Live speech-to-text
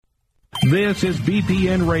This is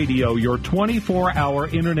BPN Radio, your 24-hour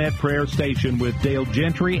internet prayer station with Dale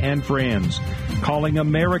Gentry and friends, calling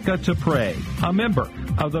America to pray, a member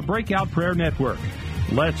of the Breakout Prayer Network.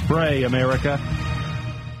 Let's pray, America.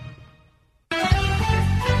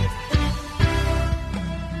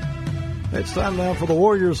 It's time now for the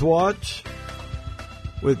Warriors Watch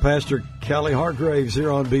with Pastor Callie Hargraves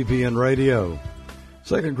here on BPN Radio.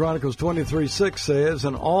 2 Chronicles 23:6 says,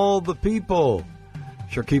 "And all the people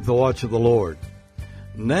shall keep the watch of the Lord."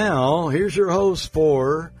 Now, here's your host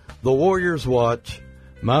for the Warriors Watch,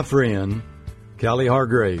 my friend, Callie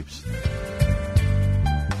Hargraves.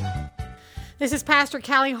 This is Pastor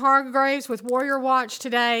Callie Hargraves with Warrior Watch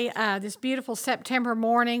today, this beautiful September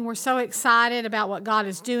morning. We're so excited about what God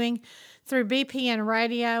is doing through BPN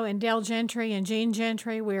Radio and Dale Gentry and Gene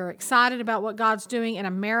Gentry. We're excited about what God's doing in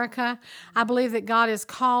America. I believe that God is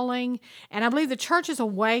calling, and I believe the church is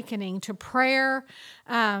awakening to prayer.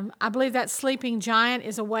 I believe that sleeping giant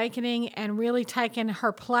is awakening and really taking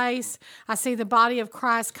her place. I see the body of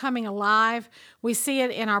Christ coming alive. We see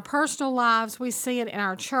it in our personal lives. We see it in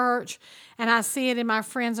our church. And I see it in my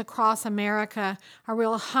friends across America, a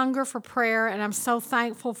real hunger for prayer, and I'm so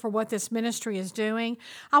thankful for what this ministry is doing.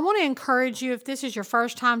 I want to encourage you, if this is your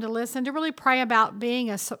first time to listen, to really pray about being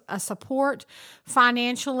a support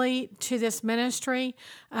financially to this ministry.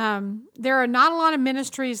 There are not a lot of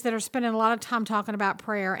ministries that are spending a lot of time talking about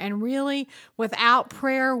prayer, and really, without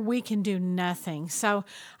prayer, we can do nothing. So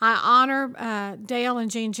I honor Dale and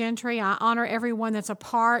Gene Gentry. I honor everyone that's a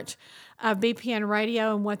part of BPN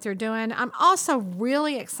Radio and what they're doing. I'm also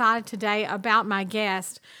really excited today about my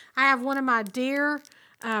guest. I have one of my dear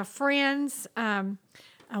friends, a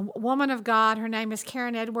woman of God. Her name is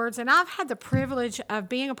Karen Edwards, and I've had the privilege of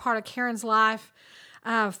being a part of Karen's life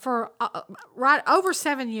for right over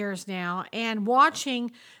 7 years now, and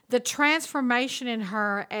watching the transformation in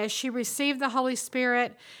her as she received the Holy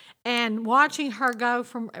Spirit, and watching her go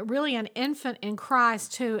from really an infant in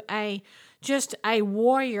Christ to just a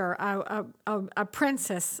warrior, a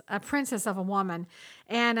princess of a woman.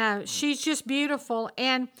 And she's just beautiful.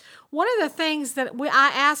 And one of the things that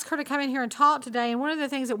I asked her to come in here and talk today, and one of the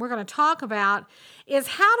things that we're going to talk about is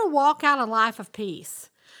how to walk out a life of peace.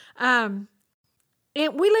 We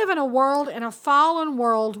live in a fallen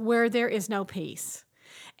world where there is no peace.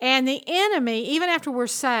 And the enemy, even after we're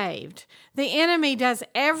saved, the enemy does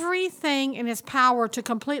everything in his power to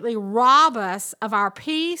completely rob us of our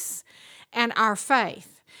peace and our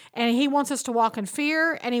faith. And he wants us to walk in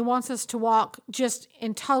fear, and he wants us to walk just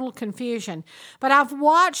in total confusion. But I've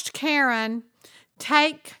watched Karen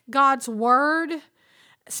take God's word,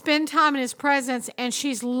 spend time in his presence, and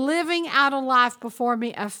she's living out a life before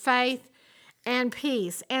me of faith and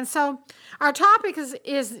peace. And so our topic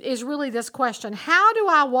is really this question: how do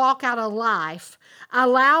I walk out a life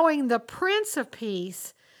allowing the Prince of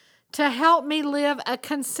Peace to help me live a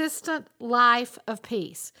consistent life of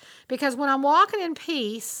peace? Because when I'm walking in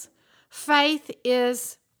peace, faith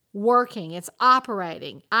is working, it's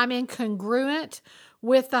operating. I'm incongruent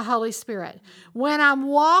with the Holy Spirit. When I'm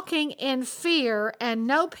walking in fear and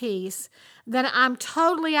no peace, then I'm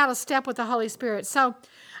totally out of step with the Holy Spirit. So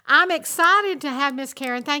I'm excited to have Miss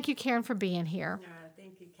Karen. Thank you, Karen, for being here.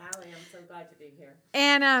 Thank you, Callie. I'm so glad to be here.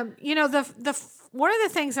 And, one of the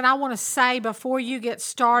things that I want to say before you get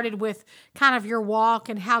started with kind of your walk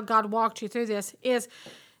and how God walked you through this is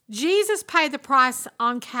Jesus paid the price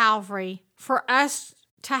on Calvary for us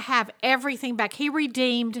to have everything back. He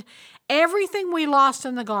redeemed everything we lost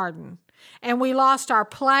in the garden. And we lost our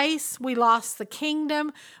place. We lost the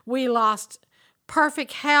kingdom. We lost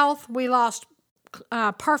perfect health. We lost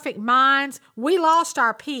perfect minds. We lost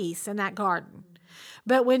our peace in that garden.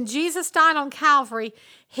 But when Jesus died on Calvary,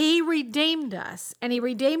 he redeemed us, and he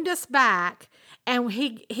redeemed us back, and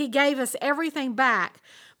he gave us everything back.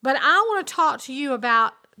 But I want to talk to you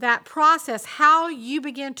about that process, how you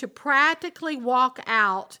begin to practically walk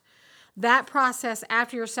out that process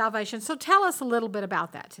after your salvation. So tell us a little bit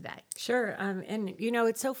about that today. Sure. And,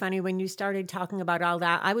 it's so funny when you started talking about all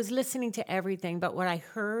that. I was listening to everything, but what I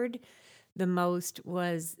heard the most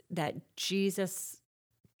was that Jesus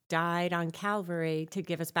died on Calvary to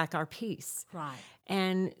give us back our peace. Right.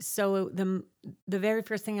 And so the very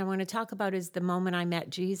first thing I want to talk about is the moment I met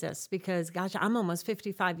Jesus, because, gosh, I'm almost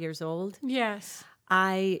 55 years old. Yes.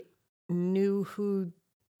 I knew who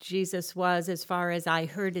Jesus was as far as I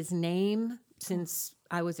heard his name since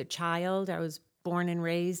I was a child. I was born and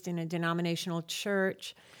raised in a denominational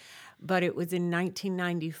church. But it was in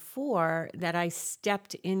 1994 that I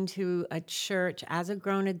stepped into a church as a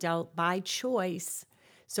grown adult by choice,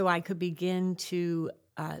 so I could begin to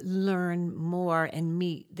learn more and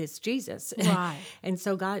meet this Jesus. Right. And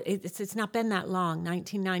so God, it's not been that long,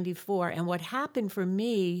 1994. And what happened for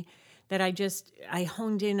me that I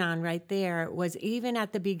honed in on right there was even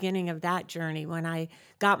at the beginning of that journey, when I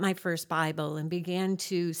got my first Bible and began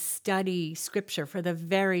to study Scripture for the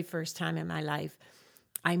very first time in my life,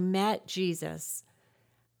 I met Jesus.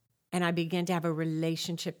 And I began to have a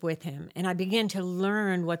relationship with him. And I began to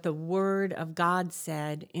learn what the Word of God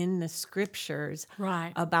said in the Scriptures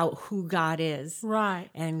Right. about who God is. Right.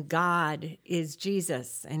 And God is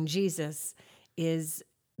Jesus. And Jesus is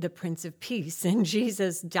the Prince of Peace. And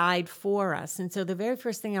Jesus died for us. And so the very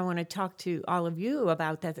first thing I want to talk to all of you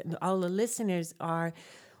about, that all the listeners, are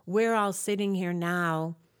we're all sitting here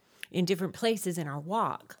now in different places in our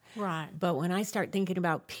walk. Right. But when I start thinking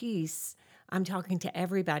about peace, I'm talking to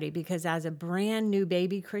everybody, because as a brand new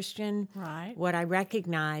baby Christian, Right. what I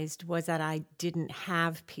recognized was that I didn't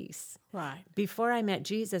have peace. Right. Before I met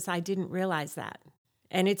Jesus, I didn't realize that.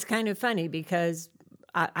 And it's kind of funny because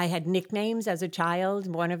I had nicknames as a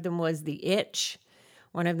child. One of them was the Itch.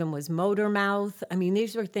 One of them was Motor Mouth. I mean,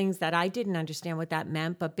 these were things that I didn't understand what that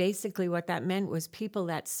meant. But basically what that meant was people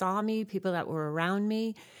that saw me, people that were around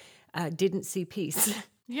me, didn't see peace.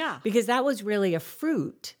 Yeah. Because that was really a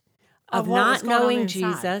fruit of what was not going on knowing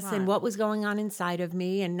inside, Jesus right. and what was going on inside of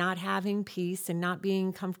me, and not having peace and not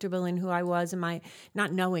being comfortable in who I was, and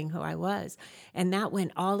not knowing who I was. And that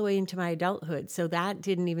went all the way into my adulthood. So that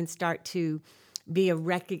didn't even start to be I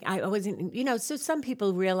wasn't, so some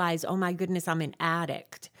people realize, oh my goodness, I'm an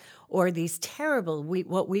addict, or these terrible,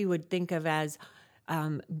 what we would think of as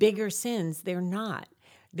bigger sins. They're not.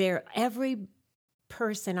 Every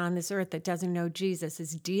person on this earth that doesn't know Jesus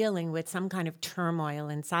is dealing with some kind of turmoil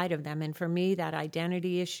inside of them. And for me, that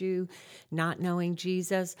identity issue, not knowing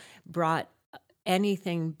Jesus, brought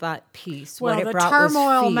anything but peace. Well, what it the brought was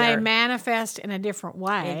turmoil fear. may manifest in a different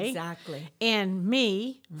way. Exactly. In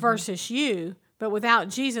me versus you, but without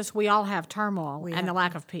Jesus, we all have turmoil and the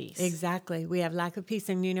lack of peace. Exactly. We have lack of peace.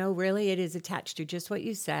 And, really it is attached to just what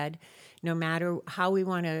you said. No matter how we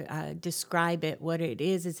want to describe it, what it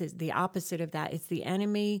is the opposite of that. It's the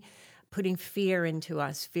enemy putting fear into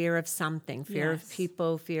us, fear of something, fear of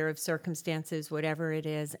people, fear of circumstances, whatever it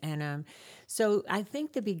is. And so I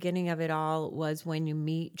think the beginning of it all was when you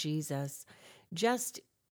meet Jesus, just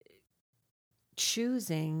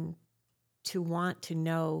choosing to want to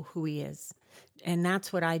know who he is. And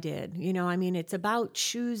that's what I did. It's about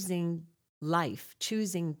choosing life,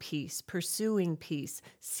 choosing peace, pursuing peace,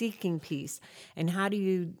 seeking peace. And how do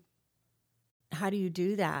you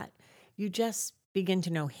do that? You just begin to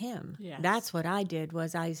know him. Yes. That's what I did.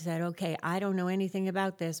 Was I said, okay, I don't know anything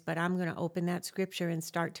about this, but I'm going to open that scripture and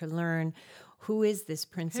start to learn, who is this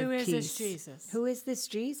Prince of Peace? Who is this Jesus? Who is this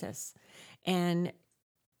Jesus? And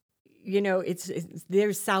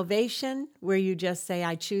there's salvation where you just say,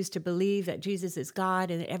 I choose to believe that Jesus is God,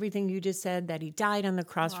 and everything you just said, that he died on the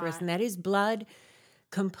cross for us, and that his blood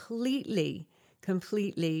completely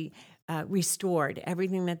restored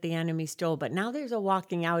everything that the enemy stole. But now there's a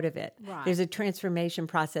walking out of it. Right. There's a transformation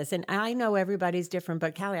process. And I know everybody's different,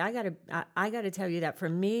 but Callie, I gotta tell you that for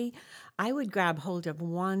me, I would grab hold of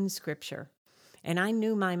one scripture. And I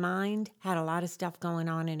knew my mind had a lot of stuff going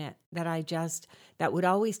on in it that would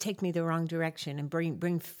always take me the wrong direction and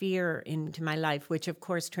bring fear into my life, which of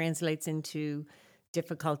course translates into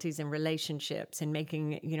difficulties in relationships and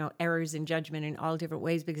making, errors in judgment in all different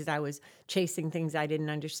ways, because I was chasing things I didn't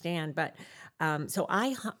understand. But so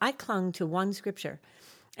I clung to one scripture.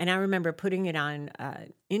 And I remember putting it on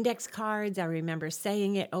index cards. I remember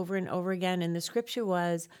saying it over and over again. And the scripture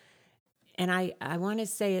was, and I want to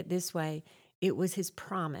say it this way, it was his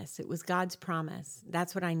promise. It was God's promise.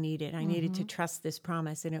 That's what I needed. I needed to trust this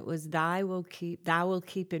promise. And it was, thou will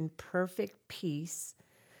keep in perfect peace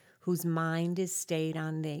whose mind is stayed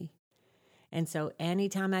on thee. And so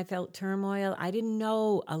anytime I felt turmoil, I didn't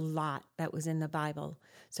know a lot that was in the Bible.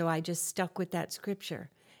 So I just stuck with that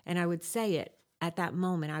scripture. And I would say it at that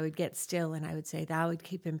moment. I would get still and I would say, thou would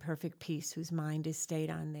keep in perfect peace whose mind is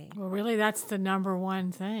stayed on thee. Well, really, that's the number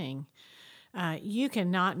one thing. You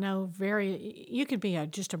cannot know you could be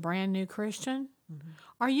just a brand new Christian,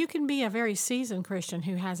 or you can be a very seasoned Christian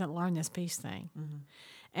who hasn't learned this peace thing.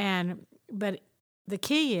 But the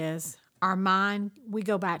key is our mind, we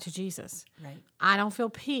go back to Jesus. Right. I don't feel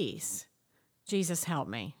peace. Jesus, help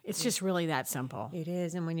me. It's just really that simple. It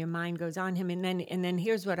is, and when your mind goes on him, and then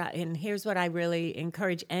here's what I really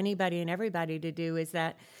encourage anybody and everybody to do is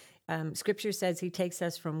that Scripture says he takes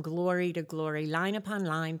us from glory to glory, line upon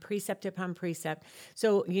line, precept upon precept.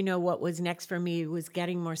 So, what was next for me was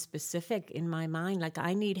getting more specific in my mind. Like,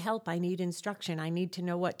 I need help. I need instruction. I need to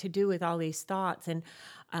know what to do with all these thoughts. And,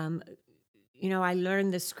 I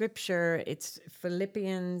learned the Scripture. It's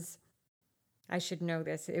Philippians. I should know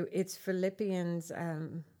this. It's Philippians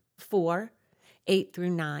 4, 8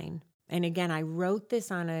 through 9. And again, I wrote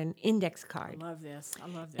this on an index card. I love this.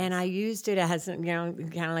 And I used it as, kind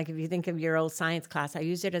of like if you think of your old science class, I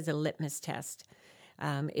used it as a litmus test.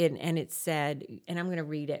 And it said, and I'm going to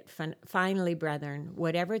read it. Finally, brethren,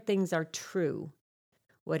 whatever things are true,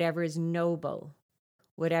 whatever is noble,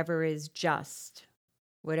 whatever is just,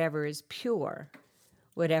 whatever is pure,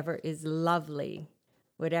 whatever is lovely,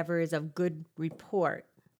 whatever is of good report,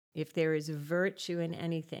 if there is virtue in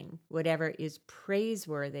anything, whatever is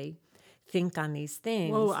praiseworthy, think on these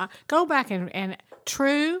things. Well, go back and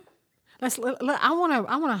true. I want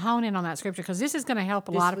to hone in on that scripture because this is going to help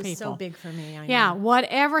a lot of people. This was so big for me. I yeah, know.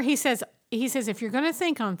 Whatever he says, if you're going to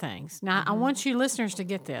think on things. Now, I want you listeners to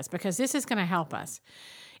get this because this is going to help us.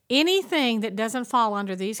 Anything that doesn't fall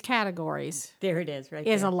under these categories, there it is, right?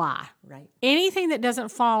 is there. a lie. Right. Anything that doesn't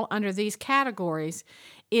fall under these categories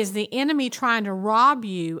is the enemy trying to rob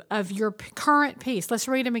you of your current peace. Let's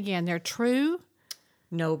read them again. They're true,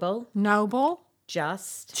 noble,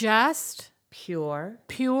 just, pure,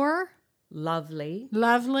 lovely,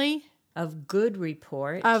 of good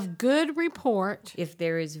report, if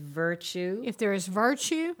there is virtue,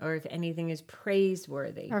 or if anything is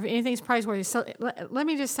praiseworthy. So let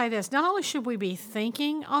me just say this. Not only should we be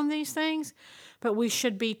thinking on these things, but we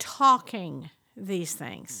should be talking these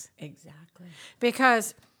things. Exactly.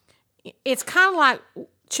 Because it's kind of like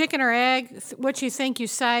chicken or egg. What you think you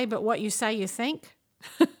say, but what you say you think.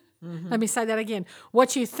 Let me say that again.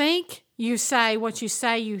 What you think you say, what you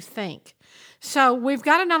say you think. So we've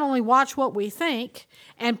got to not only watch what we think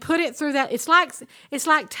and put it through that. It's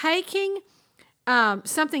like taking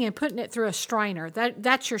something and putting it through a strainer.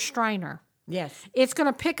 That's your strainer. Yes. It's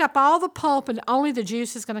going to pick up all the pulp and only the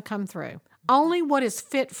juice is going to come through. Only what is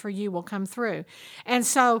fit for you will come through. And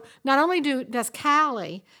so not only does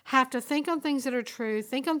Callie have to think on things that are true,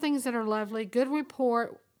 think on things that are lovely, good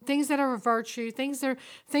report, things that are virtue, things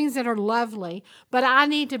that are lovely, but I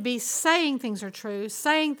need to be saying things are true,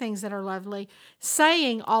 saying things that are lovely,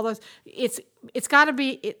 saying all those. It's got to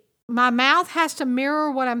be, my mouth has to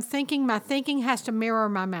mirror what I'm thinking. My thinking has to mirror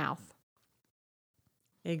my mouth.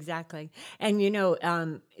 Exactly. And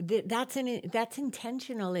that's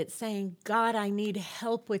intentional. It's saying, God, I need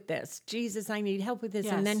help with this. Jesus, I need help with this.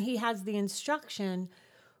 Yes. And then he has the instruction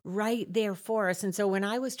right there for us. And so when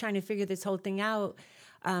I was trying to figure this whole thing out,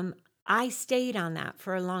 I stayed on that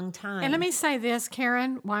for a long time. And let me say this,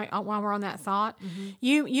 Karen, while we're on that thought.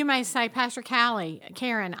 You may say, Pastor Callie,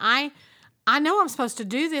 Karen, I know I'm supposed to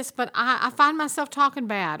do this, but I find myself talking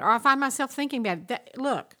bad or I find myself thinking bad.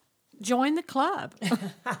 Look, join the club.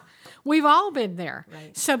 We've all been there.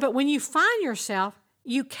 Right. So, but when you find yourself,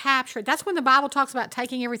 you capture it. That's when the Bible talks about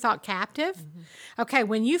taking every thought captive. Okay,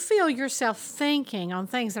 when you feel yourself thinking on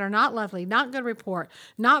things that are not lovely, not good report,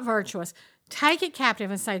 not virtuous, take it captive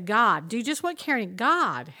and say, God, do just what Karen,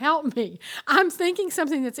 God, help me. I'm thinking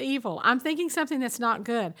something that's evil. I'm thinking something that's not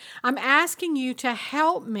good. I'm asking you to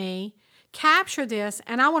help me capture this,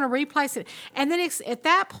 and I want to replace it. And then at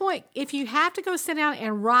that point, if you have to go sit down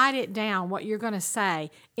and write it down, what you're going to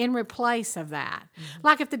say in replace of that.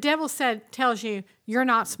 Like if the devil tells you, you're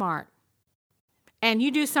not smart, and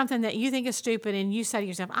you do something that you think is stupid, and you say to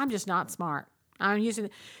yourself, I'm just not smart.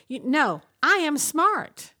 No, I am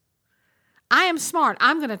smart. I am smart.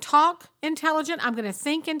 I'm going to talk intelligent. I'm going to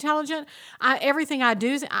think intelligent. Everything I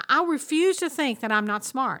do, I refuse to think that I'm not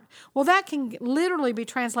smart. Well, that can literally be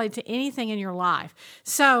translated to anything in your life.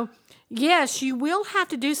 So, yes, you will have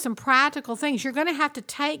to do some practical things. You're going to have to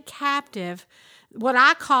take captive what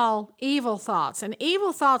I call evil thoughts. And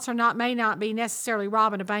evil thoughts may not be necessarily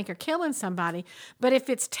robbing a bank or killing somebody, but if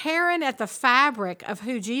it's tearing at the fabric of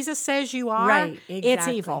who Jesus says you are, right, exactly, it's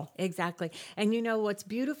evil. Exactly. And what's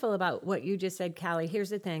beautiful about what you just said, Callie, here's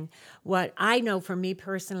the thing. What I know for me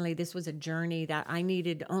personally, this was a journey that I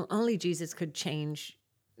needed, only Jesus could change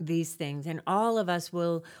these things. And all of us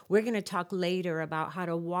we're going to talk later about how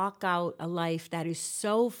to walk out a life that is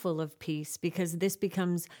so full of peace, because this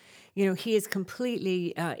becomes, he is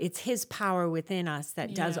completely, it's his power within us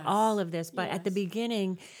that does all of this. But at the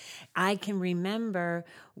beginning, I can remember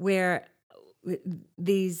where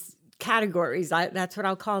these categories. That's what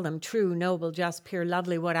I'll call them: true, noble, just, pure,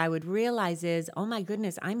 lovely. What I would realize is, oh my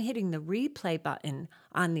goodness, I'm hitting the replay button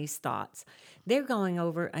on these thoughts. They're going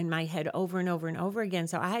over in my head over and over and over again.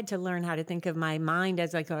 So I had to learn how to think of my mind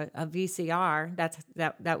as like a VCR.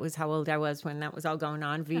 That was how old I was when that was all going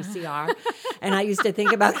on, VCR. And I used to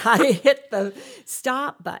think about how to hit the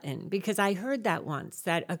stop button, because I heard that once,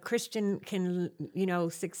 that a Christian can,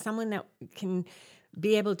 someone that can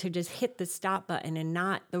be able to just hit the stop button and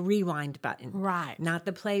not the rewind button. Right. Not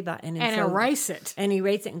the play button. And erase it. And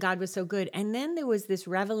erase it, and God was so good. And then there was this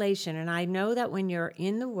revelation, and I know that when you're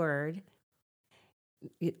in the Word,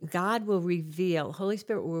 God will reveal, Holy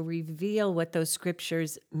Spirit will reveal what those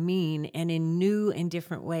scriptures mean, and in new and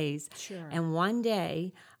different ways. Sure. And one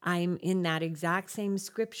day, I'm in that exact same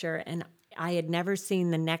scripture, and I had never seen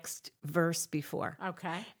the next verse before.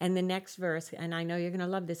 Okay. And the next verse, and I know you're going to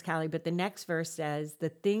love this, Callie, but the next verse says, "The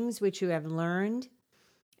things which you have learned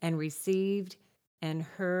and received and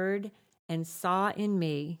heard and saw in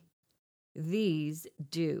me, these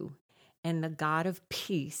do, and the God of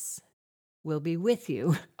peace will be with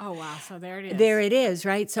you." Oh, wow. So there it is. There it is,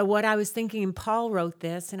 right? So what I was thinking, and Paul wrote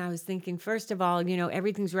this, and I was thinking, first of all,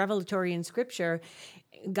 everything's revelatory in Scripture.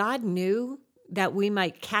 God knew that we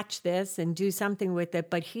might catch this and do something with it,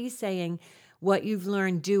 but he's saying, what you've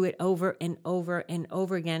learned, do it over and over and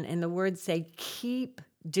over again. And the words say, keep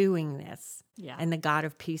doing this. Yeah. And the God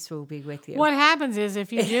of peace will be with you. What happens is,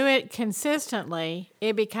 if you do it consistently,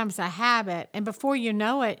 it becomes a habit. And before you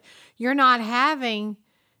know it, you're not having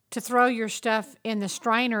to throw your stuff in the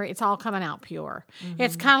strainer. It's all coming out pure. Mm-hmm.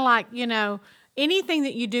 It's kind of like, anything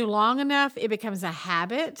that you do long enough, it becomes a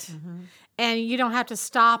habit. Mm-hmm. And you don't have to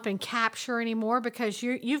stop and capture anymore, because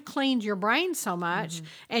you've cleaned your brain so much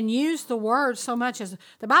and used the Word so much. As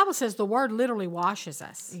the Bible says, the Word literally washes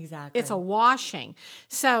us. Exactly. It's a washing.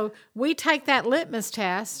 So we take that litmus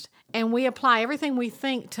test and we apply everything we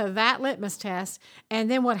think to that litmus test. And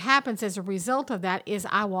then what happens as a result of that is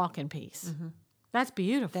I walk in peace. Mm-hmm. That's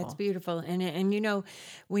beautiful. That's beautiful. And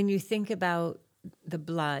when you think about the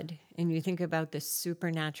blood and you think about the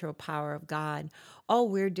supernatural power of God, all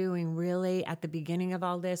we're doing really at the beginning of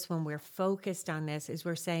all this, when we're focused on this, is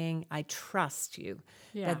we're saying, I trust you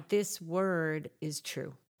that this word is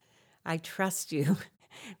true. I trust you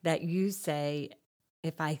that you say,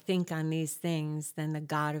 if I think on these things, then the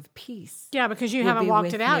God of peace. Yeah, because you haven't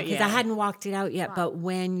walked it out yet. Because I hadn't walked it out yet. Right. But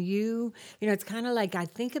when it's kind of like I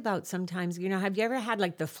think about sometimes, have you ever had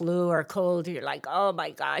like the flu or a cold? You're like, oh my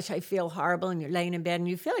gosh, I feel horrible. And you're laying in bed and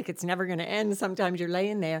you feel like it's never going to end. Sometimes you're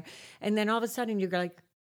laying there. And then all of a sudden you're like,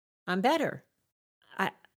 I'm better.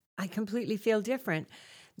 I completely feel different.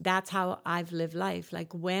 That's how I've lived life.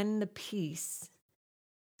 Like when the peace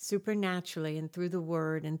supernaturally and through the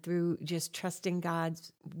word and through just trusting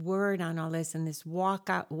God's word on all this and this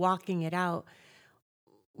walking it out,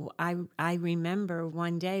 I remember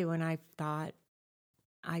one day when I thought,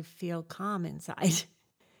 I feel calm inside.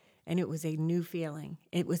 And it was a new feeling.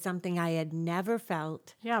 It was something I had never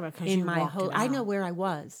felt. Yeah, because in my whole. I know where I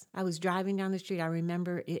was. I was driving down the street. I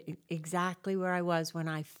remember exactly where I was when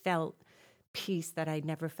I felt peace that I'd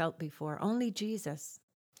never felt before. Only Jesus.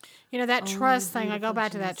 That trust thing, I go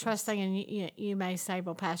back to that trust thing, and you may say,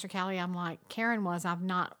 well, Pastor Callie, I'm like Karen was, I've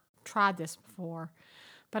not tried this before.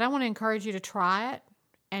 But I want to encourage you to try it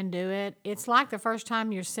and do it. It's like the first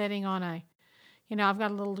time you're sitting on I've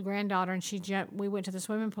got a little granddaughter, and we went to the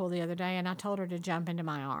swimming pool the other day, and I told her to jump into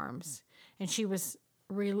my arms. And she was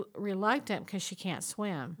reluctant because she can't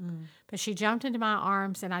swim. Mm. But she jumped into my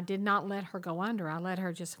arms, and I did not let her go under. I let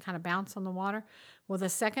her just kind of bounce on the water. Well, the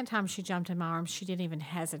second time she jumped in my arms, she didn't even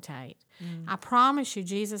hesitate. Mm. I promise you,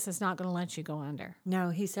 Jesus is not going to let you go under. No,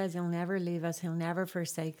 he says he'll never leave us. He'll never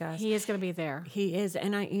forsake us. He is going to be there. He is.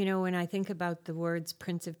 And when I think about the words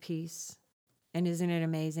Prince of Peace, and isn't it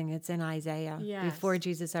amazing? It's in Isaiah. Yes. Before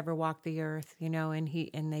Jesus ever walked the earth,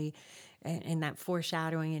 and that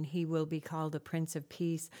foreshadowing, and he will be called the Prince of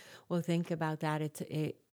Peace. Well, think about that.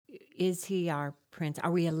 Is he our Prince?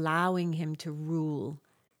 Are we allowing him to rule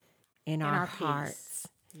in our hearts?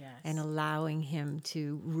 Yes. And allowing him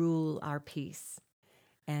to rule our peace?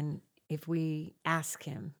 And if we ask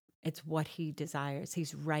him, it's what he desires.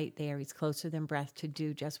 He's right there. He's closer than breath to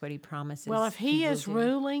do just what he promises. Well, if he is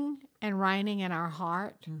ruling and reigning in our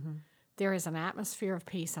heart, mm-hmm. there is an atmosphere of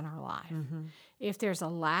peace in our life. Mm-hmm. If there's a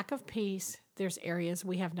lack of peace, there's areas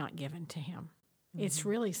we have not given to him. Mm-hmm. It's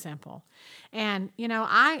really simple. And,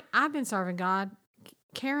 I've been serving God.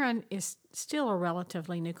 Karen is still a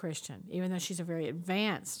relatively new Christian, even though she's a very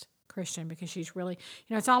advanced Christian, because she's really,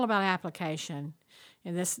 it's all about application.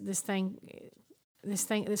 And this thing, this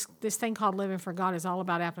thing called living for God is all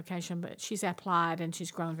about application, but she's applied and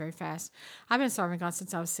she's grown very fast. I've been serving God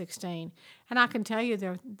since I was 16, and I can tell you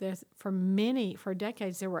for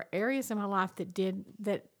decades there were areas in my life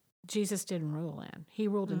that Jesus didn't rule in. He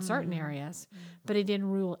ruled in certain areas, but he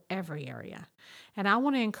didn't rule every area. And I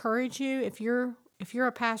want to encourage you, if you're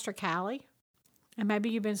a Pastor Callie, and maybe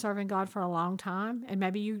you've been serving God for a long time, and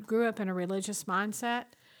maybe you grew up in a religious mindset,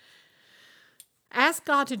 ask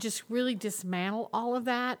God to just really dismantle all of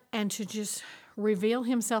that and to just reveal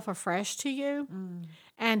himself afresh to you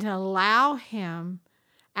and to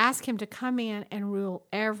ask him to come in and rule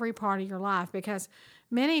every part of your life, because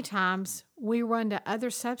many times we run to other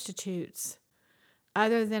substitutes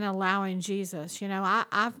other than allowing Jesus. You know,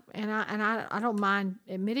 I don't mind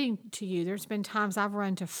admitting to you, there's been times I've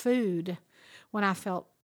run to food when I felt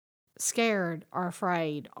scared or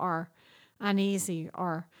afraid or uneasy,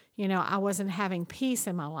 or, you know, I wasn't having peace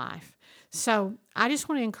in my life. So I just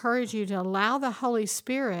want to encourage you to allow the Holy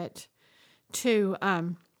Spirit to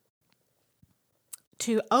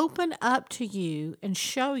open up to you and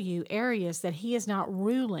show you areas that he is not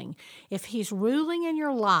ruling. If he's ruling in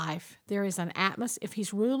your life, there is an atmosphere. If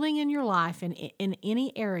he's ruling in your life in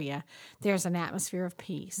any area, there's an atmosphere of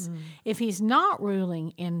peace. If he's not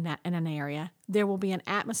ruling in an area, there will be an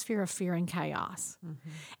atmosphere of fear and chaos.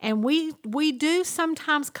 And we do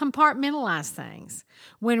sometimes compartmentalize things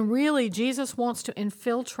when really Jesus wants to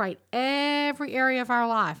infiltrate every area of our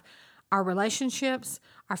life, our relationships,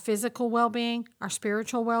 our physical well-being, our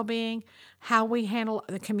spiritual well-being, how we handle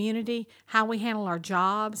the community, how we handle our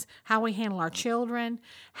jobs, how we handle our children,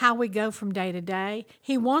 how we go from day to day.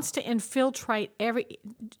 He wants to infiltrate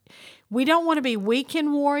we don't want to be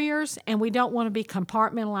weekend warriors, and we don't want to be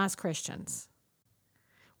compartmentalized Christians.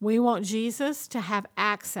 We want Jesus to have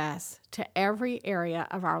access to every area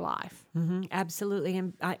of our life. Absolutely.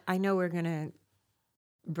 And I know we're going to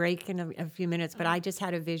break in a few minutes, but I just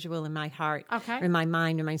had a visual in my heart, in my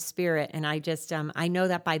mind, in my spirit, and I just I know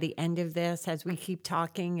that by the end of this, as we keep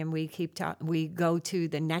talking and we go to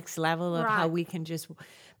the next level of how we can just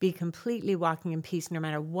be completely walking in peace, no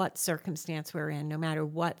matter what circumstance we're in, no matter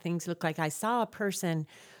what things look like. I saw a person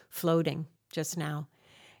floating just now,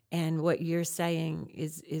 and what you're saying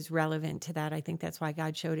is relevant to that. I think that's why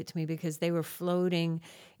God showed it to me, because they were floating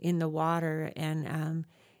in the water, and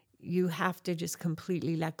you have to just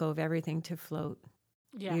completely let go of everything to float.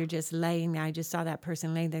 Yeah. You're just laying there. I just saw that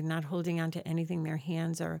person laying there, not holding on to anything. Their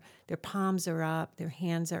palms are up, their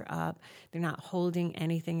hands are up. They're not holding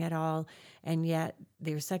anything at all. And yet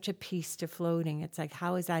there's such a peace to floating. It's like,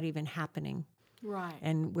 how is that even happening? Right.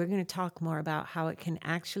 And we're going to talk more about how it can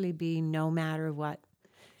actually be no matter what.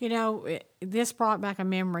 You know, this brought back a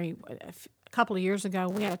memory. A couple of years ago,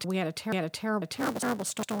 we had a terrible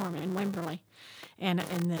storm in Wimberley, and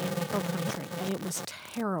in the Hill Country, and it was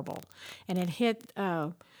terrible. And it hit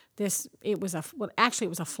it was a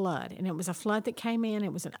flood, and it was a flood that came in.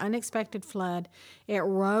 It was an unexpected flood. It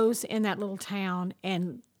rose in that little town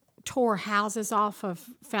and tore houses off of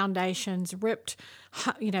foundations, ripped,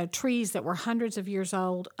 trees that were hundreds of years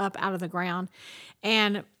old up out of the ground,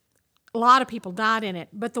 and a lot of people died in it.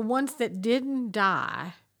 But the ones that didn't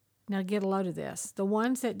die, now get a load of this, the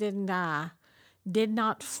ones that didn't die did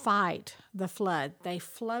not fight the flood. They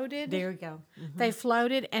floated. There we go. Mm-hmm. They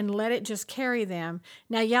floated and let it just carry them.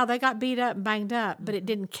 Now, yeah, they got beat up and banged up, but it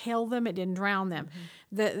didn't kill them. It didn't drown them. Mm-hmm.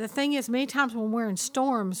 The thing is, many times when we're in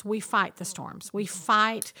storms, we fight the storms. We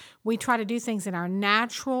try to do things in our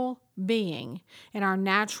natural being, in our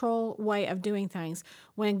natural way of doing things.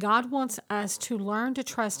 When God wants us to learn to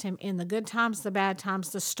trust Him in the good times, the bad times,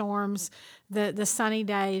 the storms, the sunny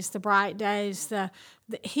days, the bright days,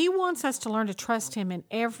 He wants us to learn to trust Him in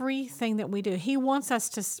everything that we do. He wants us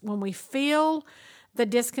to, when we feel the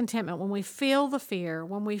discontentment, when we feel the fear,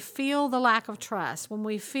 when we feel the lack of trust, when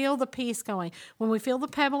we feel the peace going, when we feel the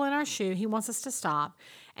pebble in our shoe, He wants us to stop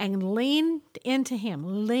and lean into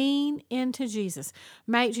Him, lean into Jesus.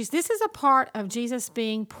 This is a part of Jesus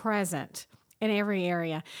being present in every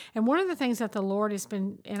area. And one of the things that the Lord has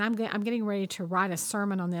been, and I'm getting ready to write a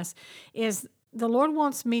sermon on this, is the Lord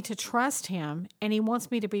wants me to trust Him, and He wants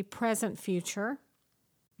me to be present future,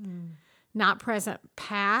 not present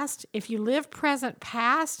past. If you live present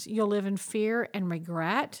past, you'll live in fear and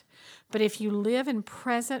regret. But if you live in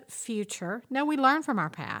present future, now we learn from our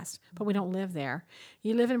past, but we don't live there.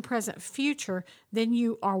 You live in present future, then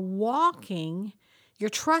you are you're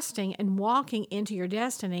trusting and walking into your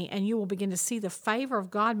destiny, and you will begin to see the favor of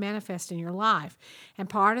God manifest in your life. And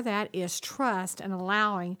part of that is trust and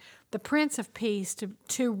allowing the Prince of Peace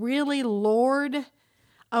to really lord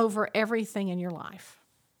over everything in your life.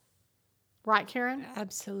 Right, Karen?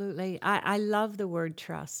 Absolutely. I love the word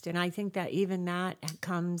trust. And I think that even that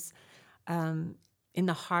comes in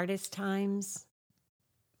the hardest times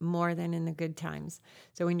more than in the good times.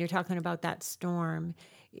 So when you're talking about that storm,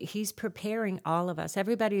 he's preparing all of us.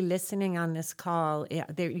 Everybody listening on this call,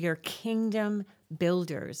 you're kingdom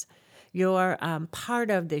builders. You're part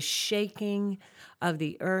of the shaking of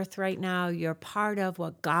the earth right now. You're part of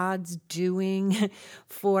what God's doing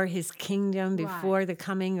for his kingdom before the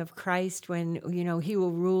coming of Christ, when, he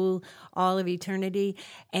will rule all of eternity.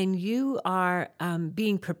 And you are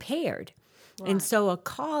being prepared. Right. And so a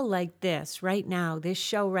call like this right now, this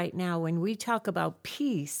show right now, when we talk about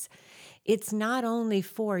peace, it's not only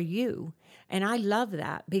for you. And I love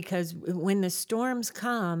that, because when the storms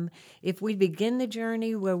come, if we begin the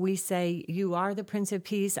journey where we say, you are the Prince of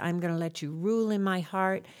Peace, I'm going to let you rule in my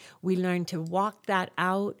heart, we learn to walk that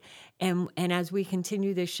out. And as we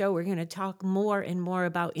continue this show, we're going to talk more and more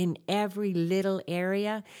about in every little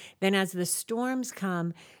area. Then as the storms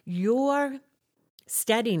come, your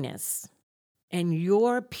steadiness and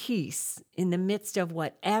your peace in the midst of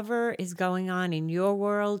whatever is going on in your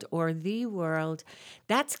world or the world,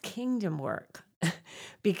 that's kingdom work.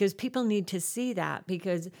 Because people need to see that,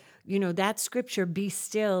 because, that scripture, be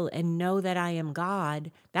still and know that I am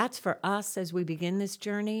God, that's for us as we begin this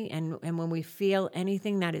journey. And when we feel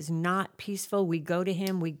anything that is not peaceful, we go to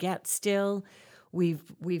him, we get still. We've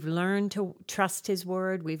learned to trust his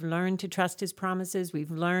word. We've learned to trust his promises. We've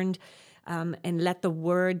learned and let the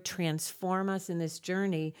word transform us in this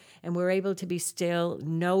journey. And we're able to be still,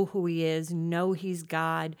 know who he is, know he's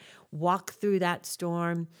God, walk through that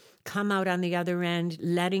storm, come out on the other end,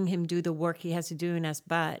 letting him do the work he has to do in us.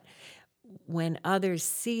 But when others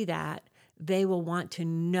see that, they will want to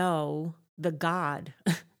know the God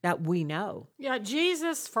that we know. Yeah,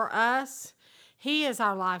 Jesus for us, he is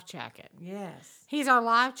our life jacket. Yes. He's our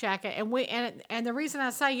life jacket. And the reason I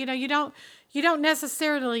say, you don't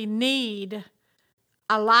necessarily need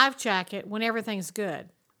a life jacket when everything's good.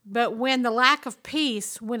 But when the lack of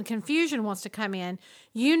peace, when confusion wants to come in,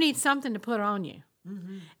 you need something to put on you.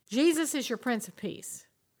 Mm-hmm. Jesus is your Prince of Peace.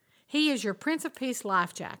 He is your Prince of Peace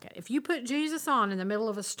life jacket. If you put Jesus on in the middle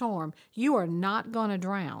of a storm, you are not going to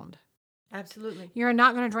drown. Absolutely. You're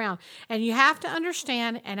not going to drown. And you have to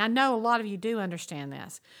understand, and I know a lot of you do understand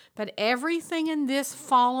this, but everything in this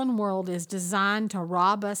fallen world is designed to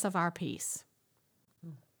rob us of our peace.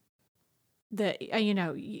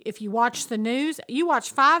 If you watch the news, you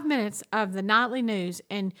watch 5 minutes of the nightly news,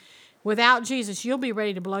 and without Jesus, you'll be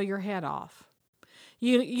ready to blow your head off.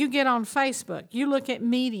 You get on Facebook, you look at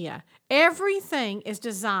media. Everything is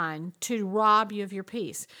designed to rob you of your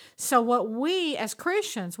peace. So what we as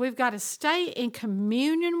Christians, we've got to stay in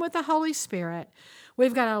communion with the Holy Spirit.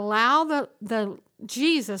 We've got to allow the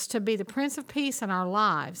Jesus to be the Prince of Peace in our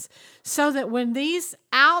lives, so that when these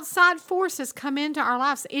outside forces come into our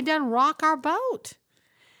lives, it doesn't rock our boat.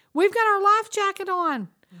 We've got our life jacket on.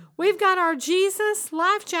 We've got our Jesus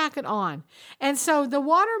life jacket on. And so the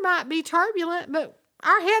water might be turbulent, but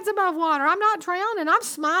our head's above water. I'm not drowning. I'm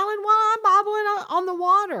smiling while I'm bobbling on the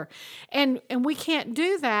water. And we can't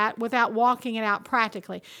do that without walking it out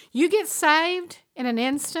practically. You get saved in an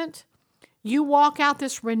instant. You walk out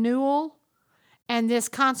this renewal and this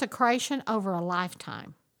consecration over a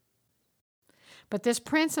lifetime. But this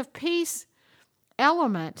Prince of Peace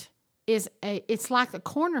element it's like the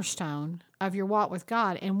cornerstone of your walk with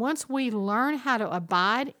God. And once we learn how to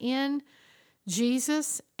abide in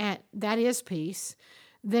Jesus, and that is peace,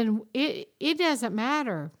 then it doesn't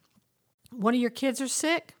matter. One of your kids are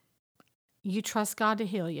sick, you trust God to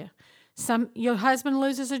heal you. Your husband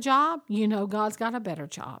loses a job, you know God's got a better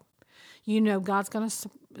job. You know God's going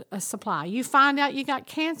to supply. You find out you got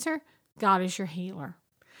cancer, God is your healer.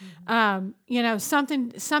 Mm-hmm.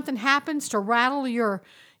 Something happens to rattle your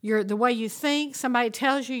the way you think. Somebody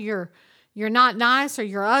tells you you're not nice, or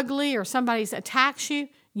you're ugly, or somebody attacks you.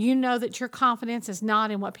 You know that your confidence is not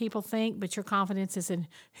in what people think, but your confidence is in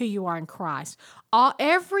who you are in Christ.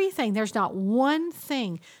 Everything, there's not one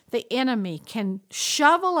thing the enemy can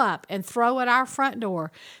shovel up and throw at our front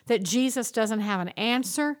door that Jesus doesn't have an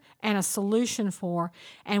answer and a solution for.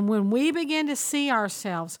 And when we begin to see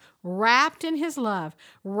ourselves wrapped in his love,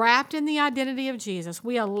 wrapped in the identity of Jesus,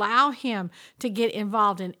 we allow him to get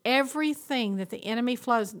involved in everything that the enemy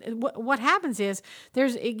flows. What happens is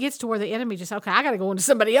it gets to where the enemy just, okay, I got to go into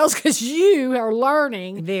somebody else because you are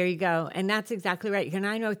learning. There you go. And that's exactly right. And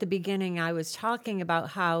I know at the beginning I was talking about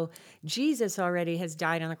how Jesus already has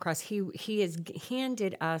died on the cross. He has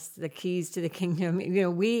handed us the keys to the kingdom.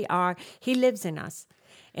 He lives in us.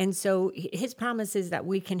 And so his promise is that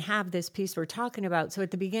we can have this peace we're talking about. So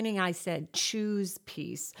at the beginning I said, choose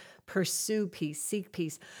peace, pursue peace, seek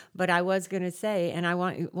peace. But I was going to say, and I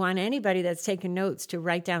want anybody that's taking notes to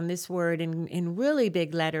write down this word in really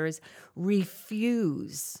big letters: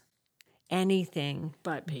 refuse anything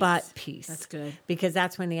but peace. That's good. Because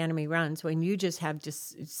that's when the enemy runs. When you just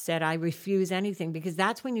said, I refuse anything, because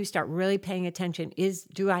that's when you start really paying attention.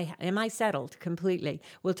 Am I settled completely?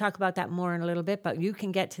 We'll talk about that more in a little bit, but you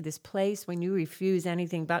can get to this place when you refuse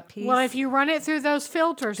anything but peace. Well, if you run it through those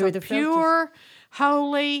filters of pure,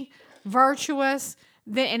 holy, virtuous,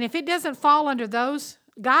 and if it doesn't fall under those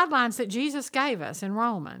guidelines that Jesus gave us in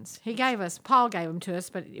Romans, Paul gave them to us,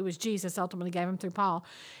 but it was Jesus ultimately gave them through Paul.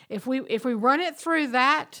 If we run it through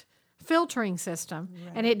that filtering system,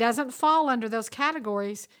 right, and it doesn't fall under those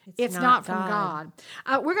categories, it's not from God.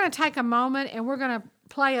 We're going to take a moment and we're going to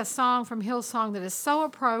play a song from Hillsong that is so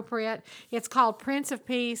appropriate. It's called Prince of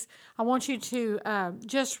Peace. I want you to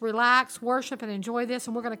just relax, worship, and enjoy this,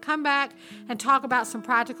 and we're going to come back and talk about some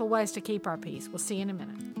practical ways to keep our peace. We'll see you in a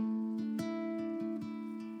minute.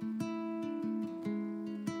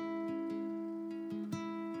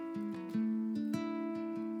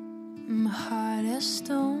 My heart as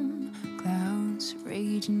storm clouds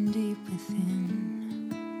raging deep within.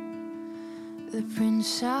 The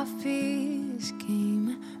Prince of Peace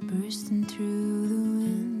came bursting through the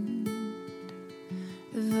wind.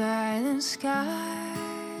 The violent sky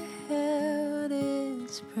held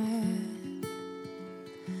its breath,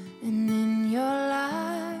 and in your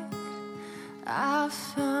light I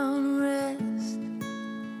found rest.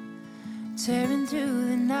 Tearing through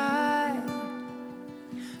the night,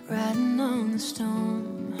 riding on the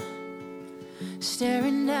storm,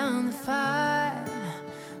 staring down the fire,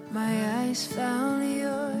 my eyes found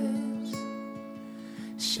yours,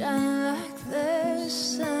 shining like the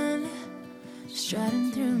sun,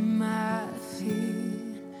 striding through my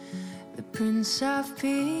feet. The Prince of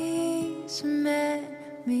Peace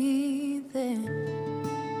met me there.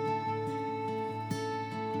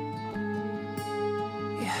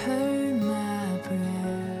 You heard my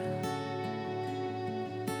prayer.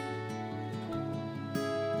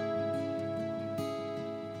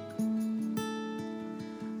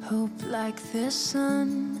 Hope like the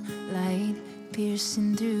sunlight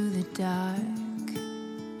piercing through the dark.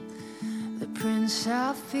 The Prince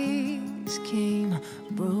of Peace came,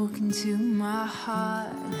 broke into my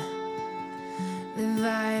heart. The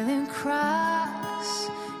violent cross,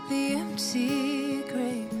 the empty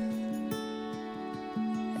grave,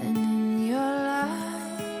 and in your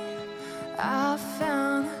light I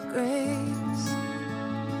found grace.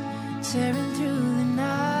 Tearing through the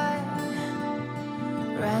night,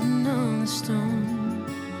 riding on the storm,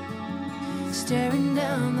 staring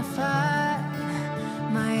down the fire,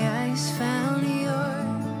 my eyes found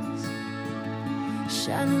yours,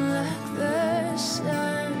 shining like the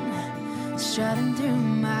sun, striding through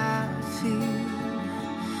my feet.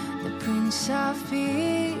 The Prince of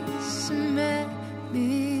Peace met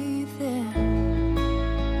me there.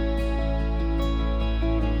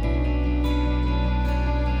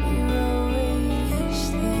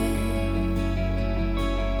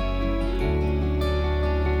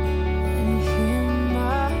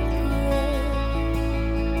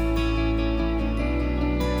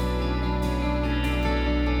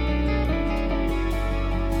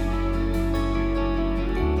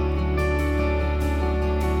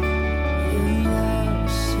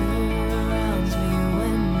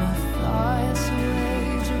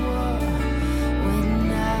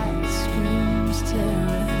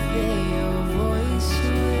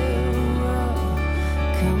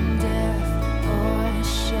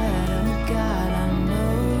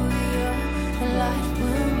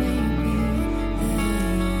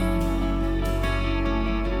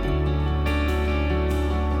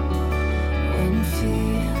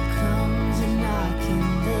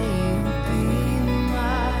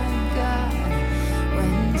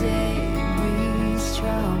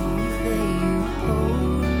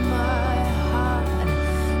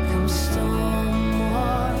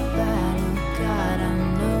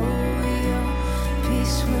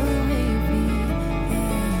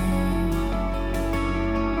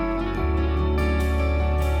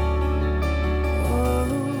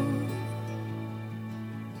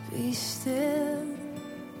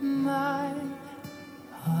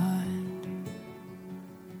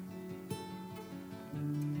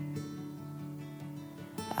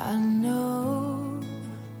 I know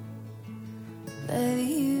that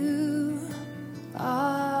you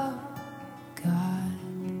are God.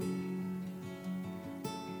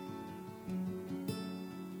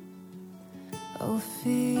 Oh,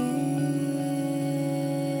 fear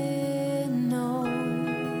no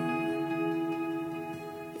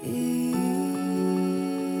evil.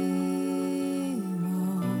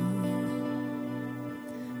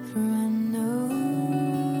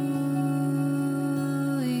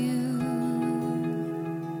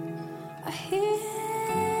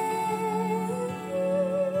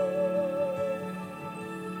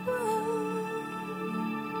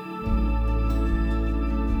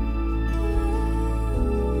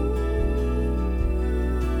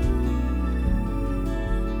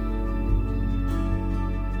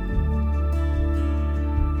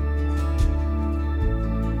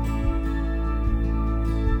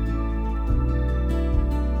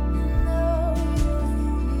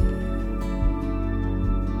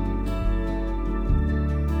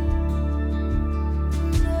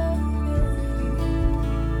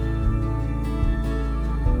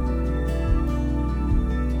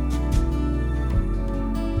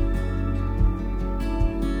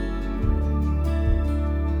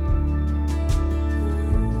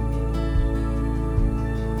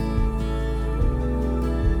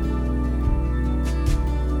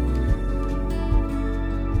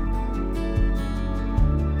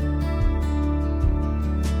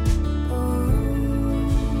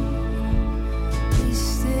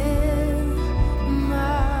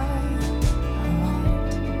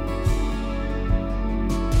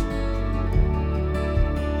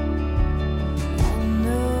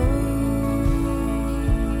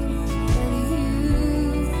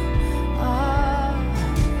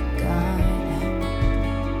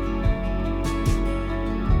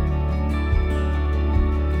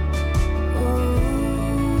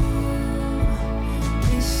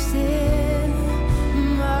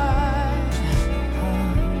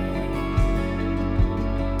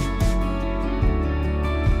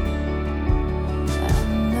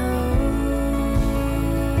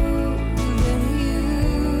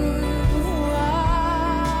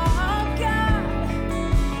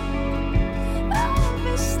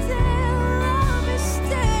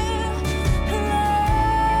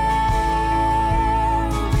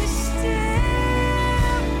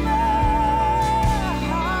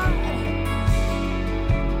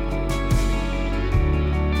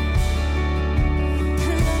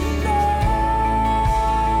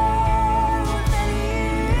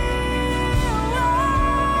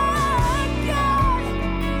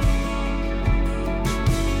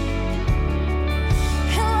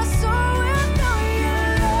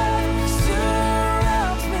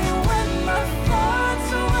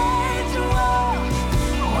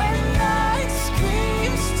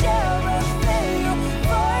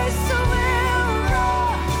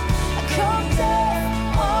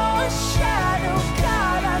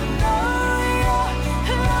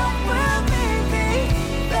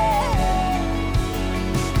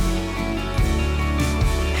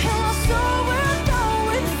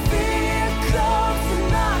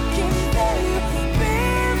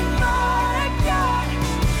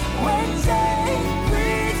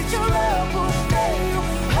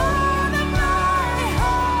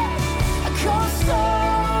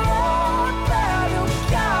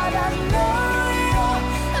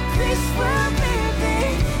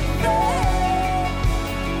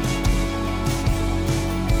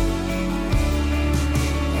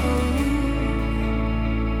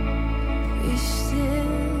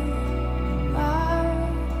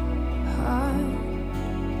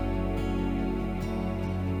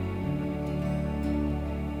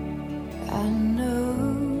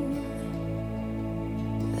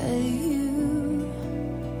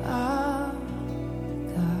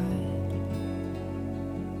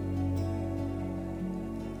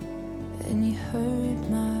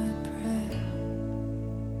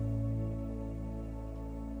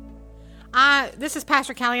 This is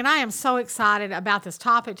Pastor Callie, and I am so excited about this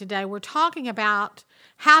topic today. We're talking about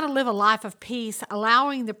how to live a life of peace,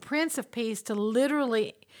 allowing the Prince of Peace to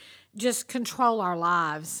literally just control our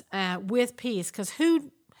lives with peace. Because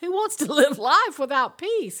who wants to live life without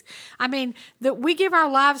peace? I mean, that we give our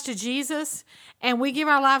lives to Jesus, and we give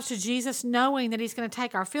our lives to Jesus knowing that He's going to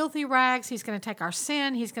take our filthy rags, He's going to take our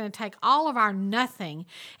sin, He's going to take all of our nothing,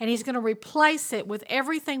 and He's going to replace it with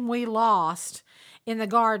everything we lost in the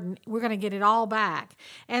garden. We're going to get it all back.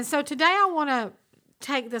 And so today I want to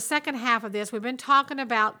take the second half of this. We've been talking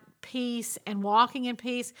about peace and walking in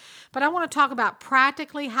peace, but I want to talk about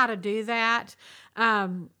practically how to do that.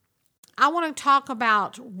 I want to talk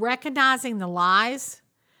about recognizing the lies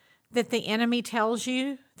that the enemy tells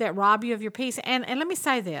you that rob you of your peace. And let me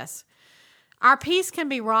say this. Our peace can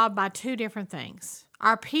be robbed by two different things.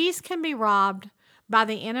 Our peace can be robbed by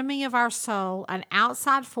the enemy of our soul, an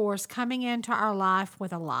outside force coming into our life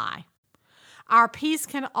with a lie. Our peace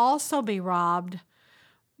can also be robbed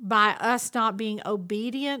by us not being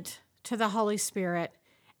obedient to the Holy Spirit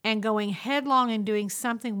and going headlong and doing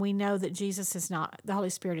something we know that the Holy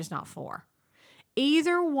Spirit is not for.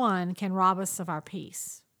 Either one can rob us of our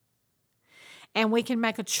peace. And we can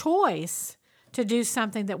make a choice to do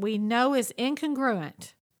something that we know is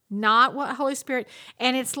incongruent, not what Holy Spirit,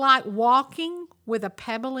 and it's like walking with a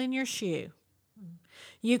pebble in your shoe.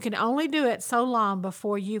 You can only do it so long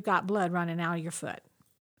before you've got blood running out of your foot.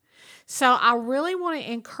 So I really want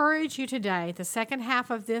to encourage you today, the second half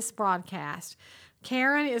of this broadcast,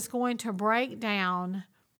 Karen is going to break down,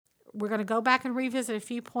 we're going to go back and revisit a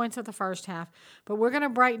few points of the first half, but we're going to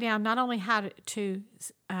break down not only how to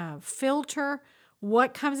filter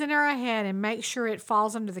what comes into our head and make sure it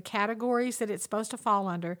falls under the categories that it's supposed to fall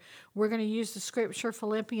under. We're going to use the scripture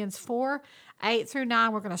Philippians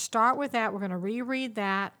 4:8-9. We're going to start with that. We're going to reread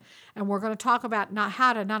that, and we're going to talk about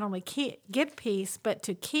how to not only get peace, but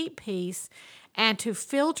to keep peace and to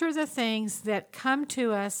filter the things that come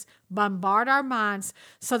to us, bombard our minds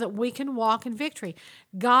so that we can walk in victory.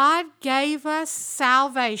 God gave us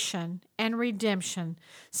salvation and redemption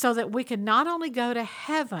so that we could not only go to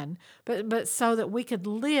heaven, but so that we could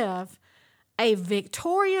live a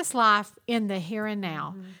victorious life in the here and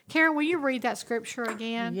now. Mm-hmm. Karen, will you read that scripture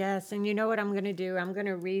again? Yes, and you know what I'm going to do? I'm going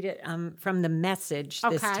to read it from the Message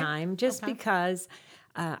this time, just because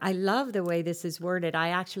I love the way this is worded. I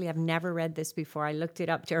actually have never read this before. I looked it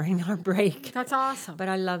up during our break. That's awesome. But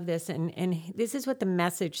I love this, and this is what the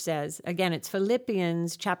Message says. Again, it's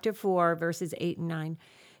Philippians chapter 4, verses 8 and 9.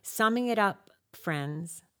 Summing it up,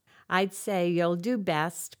 friends, I'd say you'll do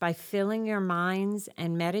best by filling your minds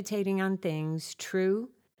and meditating on things true,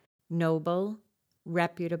 noble,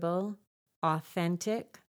 reputable,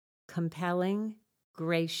 authentic, compelling,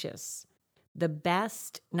 gracious, the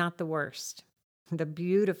best, not the worst, the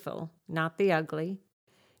beautiful, not the ugly,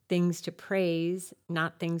 things to praise,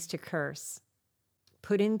 not things to curse.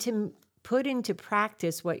 Put into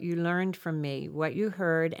practice what you learned from me, what you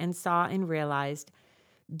heard and saw and realized.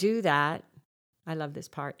 Do that. I love this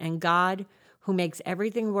part. And God, who makes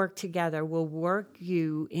everything work together, will work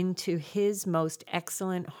you into his most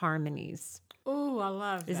excellent harmonies. Ooh, I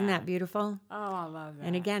love that. Isn't that beautiful? Oh, I love that.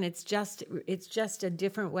 And again, it's just a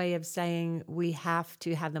different way of saying we have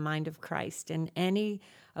to have the mind of Christ. And any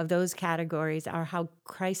of those categories are how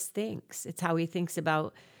Christ thinks. It's how he thinks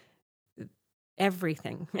about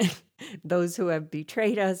everything. Those who have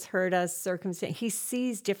betrayed us, hurt us, circumcised. He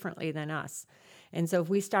sees differently than us. And so if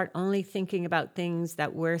we start only thinking about things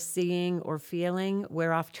that we're seeing or feeling,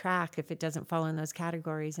 we're off track if it doesn't fall in those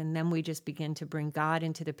categories. And then we just begin to bring God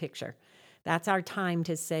into the picture. That's our time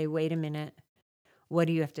to say, wait a minute, what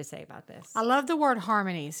do you have to say about this? I love the word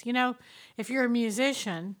harmonies. You know, if you're a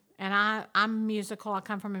musician, and I'm musical, I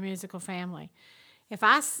come from a musical family. If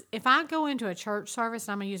I go into a church service,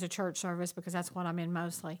 and I'm going to use a church service because that's what I'm in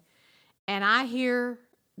mostly, and I hear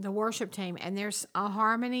the worship team and there's a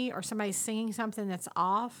harmony or somebody singing something that's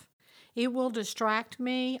off, it will distract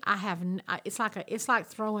me. It's like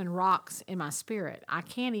throwing rocks in my spirit. I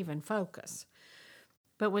can't even focus.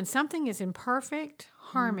 But when something is in perfect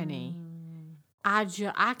harmony, I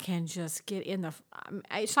can just get in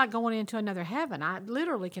it's like going into another heaven. I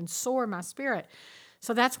literally can soar my spirit.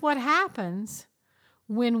 So that's what happens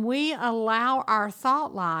when we allow our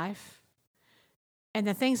thought life and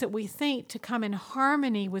the things that we think to come in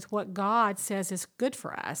harmony with what God says is good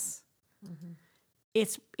for us. Mm-hmm.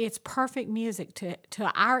 It's perfect music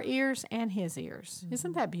to our ears and his ears. Mm-hmm.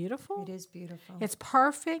 Isn't that beautiful? It is beautiful. It's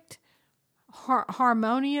perfect,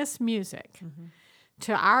 harmonious music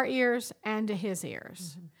to our ears and to his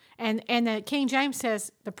ears. Mm-hmm. And the King James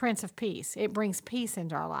says the Prince of Peace. It brings peace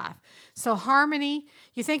into our life. So harmony,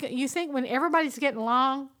 you think when everybody's getting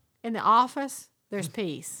along in the office, there's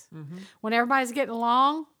peace. Mm-hmm. When everybody's getting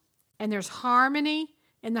along and there's harmony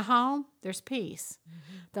in the home, there's peace.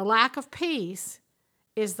 Mm-hmm. The lack of peace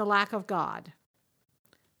is the lack of God.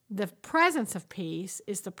 The presence of peace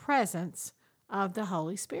is the presence of the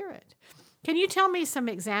Holy Spirit. Can you tell me some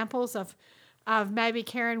examples of maybe,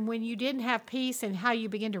 Karen, when you didn't have peace and how you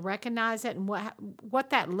begin to recognize it and what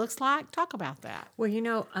that looks like? Talk about that.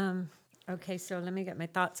 Well, okay, so let me get my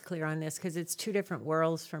thoughts clear on this because it's two different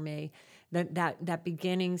worlds for me. That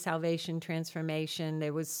beginning salvation transformation,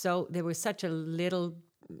 there was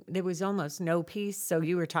almost no peace. So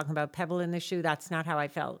you were talking about pebble in the shoe. That's not how I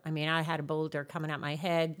felt. I mean, I had a boulder coming at my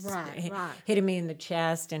head, hitting me in the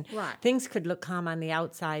chest, and things could look calm on the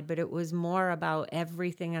outside, but it was more about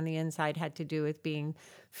everything on the inside had to do with being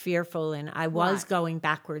fearful. And I was going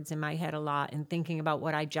backwards in my head a lot and thinking about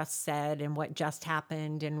what I just said and what just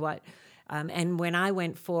happened and what... and when I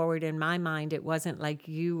went forward in my mind, it wasn't like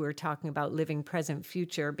you were talking about living present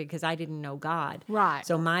future because I didn't know God. Right.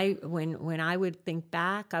 So when I would think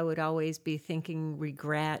back, I would always be thinking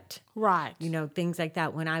regret. Right. Things like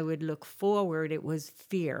that. When I would look forward, it was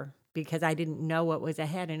fear. because I didn't know what was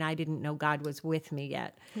ahead and I didn't know God was with me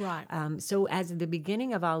yet. Right. So as the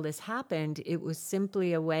beginning of all this happened, it was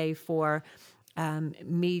simply a way for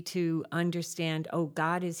me to understand, oh,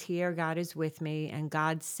 God is here, God is with me, and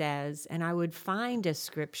God says, and I would find a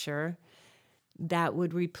scripture that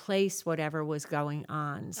would replace whatever was going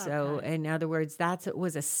on. So in other words, it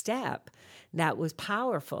was a step that was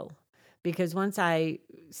powerful, because once I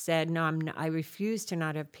said, no, I refuse to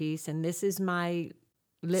not have peace, and this is my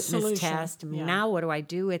litmus Solution. test. Yeah. Now what do I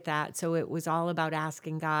do with that? So it was all about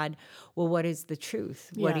asking God, well, what is the truth?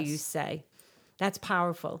 What do you Yes. say? That's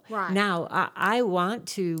powerful. Right. Now, I want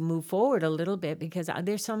to move forward a little bit, because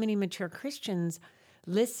there's so many mature Christians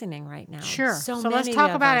listening right now. Sure. So let's many talk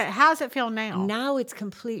of about us. it. How does it feel now? Now it's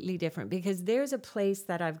completely different, because there's a place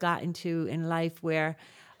that I've gotten to in life where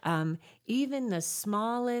even the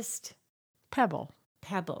smallest Pebble.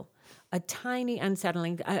 a tiny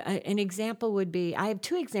unsettling, an example would be, I have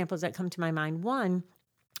two examples that come to my mind. One,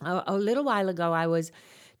 a little while ago, I was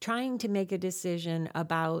trying to make a decision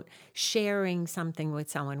about sharing something with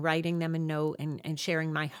someone, writing them a note and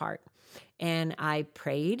sharing my heart. And I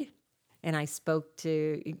prayed and I spoke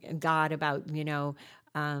to God about, do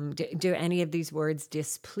any of these words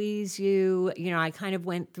displease you? I kind of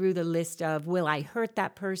went through the list of, will I hurt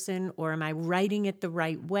that person, or am I writing it the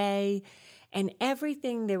right way? And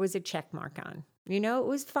everything there was a check mark on. It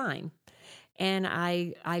was fine. And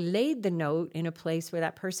I laid the note in a place where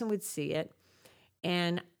that person would see it.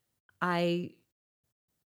 And I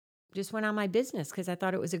just went on my business because I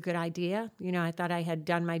thought it was a good idea. I thought I had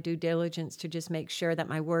done my due diligence to just make sure that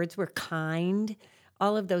my words were kind,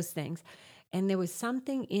 all of those things. And there was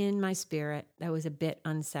something in my spirit that was a bit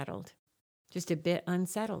unsettled, just a bit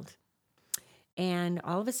unsettled. And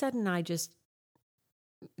all of a sudden, I just,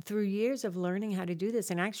 through years of learning how to do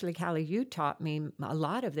this, and actually, Callie, you taught me a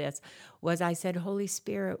lot of this, was I said, Holy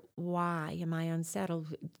Spirit, why am I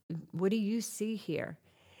unsettled? What do you see here?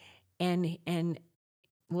 And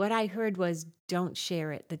what I heard was, don't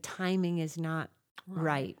share it. The timing is not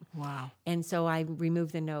right. Wow. And so I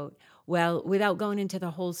removed the note. Well, without going into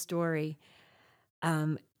the whole story,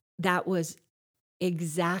 that was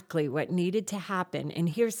exactly what needed to happen. And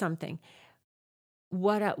here's something.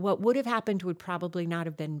 What would have happened would probably not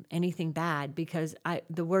have been anything bad, because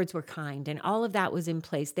the words were kind and all of that was in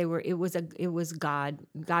place. It was God.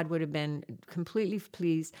 God would have been completely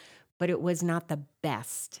pleased, but it was not the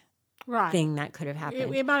best thing that could have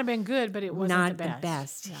happened. It might have been good, but it wasn't not the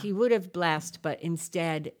best. Yeah. He would have blessed, but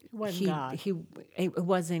instead God. It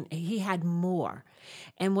wasn't. He had more.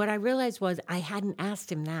 And what I realized was I hadn't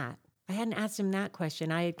asked him that. I hadn't asked him that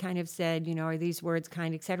question. I had kind of said, are these words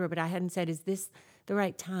kind, et cetera, but I hadn't said, is this the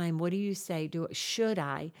right time? What do you say? Should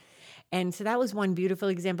I? And so that was one beautiful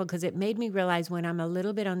example, because it made me realize when I'm a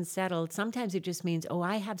little bit unsettled, sometimes it just means,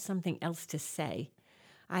 I have something else to say.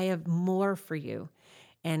 I have more for you.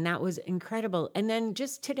 And that was incredible. And then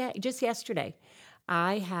just yesterday,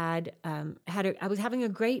 I was having a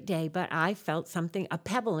great day, but I felt a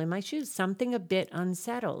pebble in my shoes, something a bit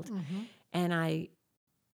unsettled. Mm-hmm. And I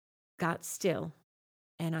got still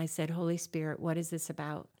and I said, Holy Spirit, what is this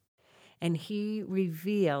about? And he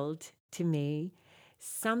revealed to me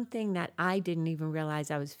something that I didn't even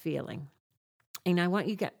realize I was feeling. And I want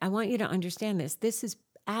you to understand this. This is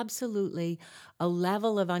absolutely a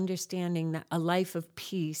level of understanding, that a life of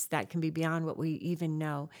peace that can be beyond what we even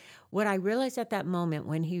know. What I realized at that moment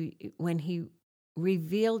when he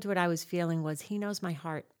revealed what I was feeling was, he knows my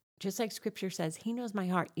heart. Just like Scripture says, he knows my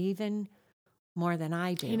heart even more than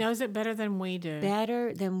I do. He knows it better than we do.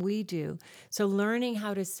 Better than we do. So learning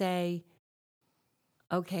how to say,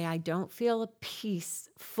 okay, I don't feel a peace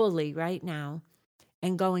fully right now,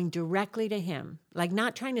 and going directly to him, like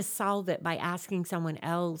not trying to solve it by asking someone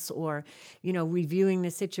else or, reviewing the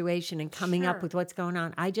situation and coming up with what's going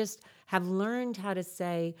on. I just have learned how to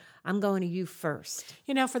say, I'm going to you first.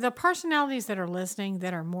 For the personalities that are listening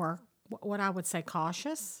that are more, what I would say,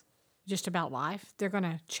 cautious just about life, they're going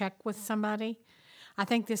to check with somebody. I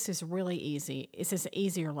think this is really easy. It's just an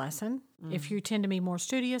easier lesson. If you tend to be more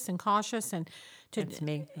studious and cautious, and that's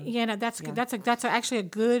me. That's actually a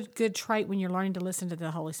good trait when you're learning to listen to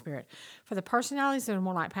the Holy Spirit. For the personalities that are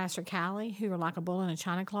more like Pastor Callie, who are like a bull in a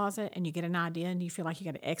china closet, and you get an idea and you feel like you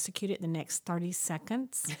got to execute it in the next 30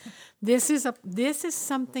 seconds, this is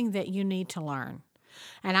something that you need to learn.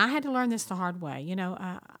 And I had to learn this the hard way.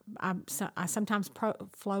 I sometimes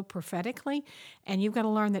flow prophetically, and you've got to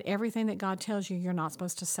learn that everything that God tells you, you're not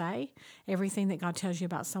supposed to say. Everything that God tells you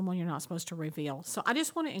about someone, you're not supposed to reveal. So I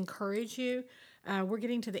just want to encourage you. We're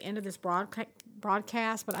getting to the end of this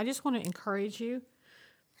broadcast, but I just want to encourage you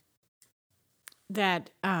that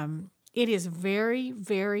it is very,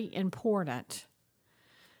 very important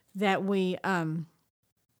that we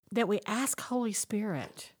ask Holy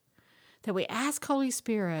Spirit,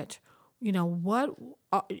 what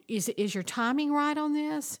is your timing right on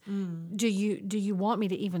this? Do you want me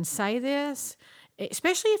to even say this?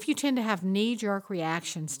 Especially if you tend to have knee-jerk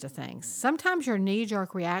reactions to things. Sometimes your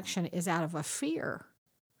knee-jerk reaction is out of a fear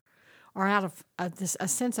or out of a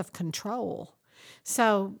sense of control.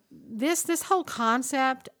 So this whole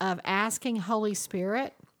concept of asking Holy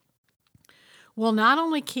Spirit will not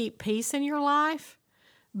only keep peace in your life,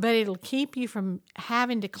 but it'll keep you from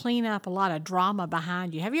having to clean up a lot of drama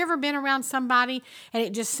behind you. Have you ever been around somebody and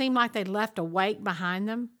it just seemed like they left a wake behind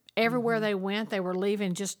them? Everywhere they went, they were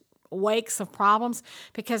leaving just wakes of problems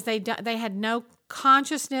because they had no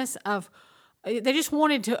consciousness of, they just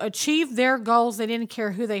wanted to achieve their goals. They didn't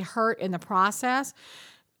care who they hurt in the process.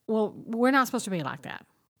 Well, we're not supposed to be like that.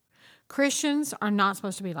 Christians are not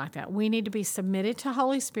supposed to be like that. We need to be submitted to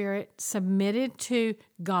Holy Spirit, submitted to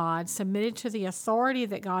God, submitted to the authority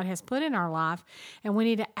that God has put in our life, and we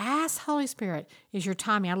need to ask Holy Spirit, is your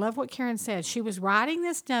timing? I love what Karen said. She was writing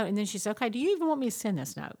this note, and then she said, okay, do you even want me to send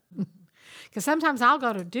this note? Because sometimes I'll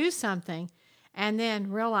go to do something and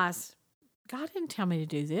then realize, God didn't tell me to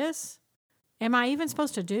do this. Am I even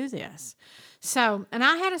supposed to do this? So, and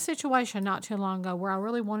I had a situation not too long ago where I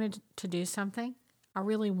really wanted to do something. I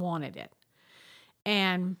really wanted it.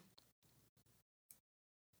 And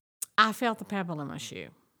I felt the pebble in my shoe.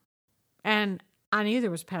 And I knew there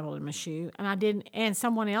was pebble in my shoe. And I didn't, and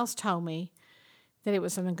someone else told me that it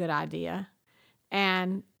was a good idea.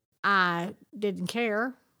 And I didn't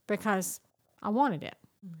care because I wanted it.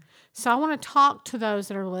 So I want to talk to those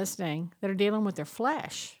that are listening that are dealing with their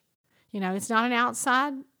flesh. You know, it's not an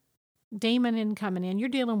outside demon coming in. You're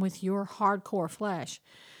dealing with your hardcore flesh.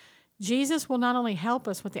 Jesus will not only help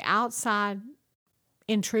us with the outside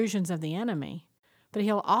intrusions of the enemy, but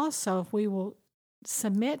he'll also, if we will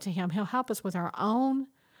submit to him, he'll help us with our own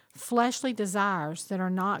fleshly desires that are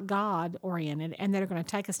not God-oriented and that are going to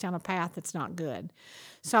take us down a path that's not good.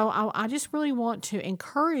 So I just really want to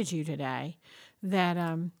encourage you today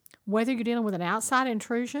that whether you're dealing with an outside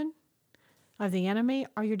intrusion of the enemy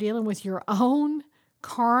or you're dealing with your own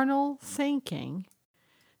carnal thinking,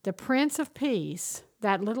 the Prince of Peace,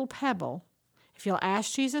 that little pebble, if you'll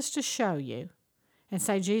ask Jesus to show you and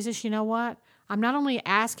say, Jesus, you know what? I'm not only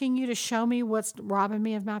asking you to show me what's robbing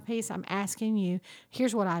me of my peace, I'm asking you,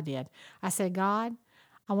 here's what I did. I said, God,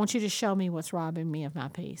 I want you to show me what's robbing me of my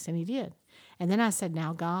peace. And he did. And then I said,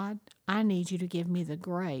 now, God, I need you to give me the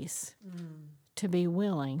grace to be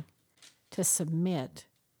willing to submit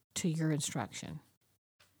to your instruction.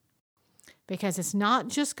 Because it's not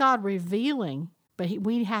just God revealing, but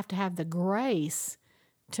we have to have the grace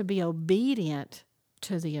to be obedient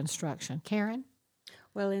to the instruction. Karen?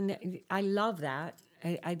 Well, I love that.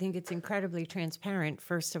 I think it's incredibly transparent,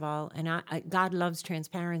 first of all, and God loves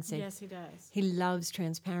transparency. Yes, he does. He loves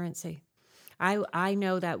transparency. I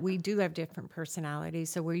know that we do have different personalities,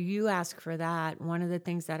 so where you ask for that, one of the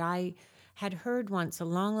things that I had heard once a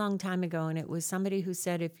long, long time ago, and it was somebody who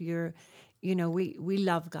said, if you're, you know, we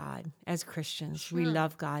love God as Christians. Sure. We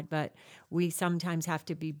love God, but we sometimes have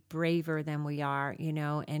to be braver than we are, you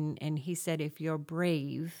know. And he said, if you're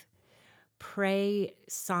brave, pray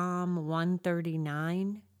Psalm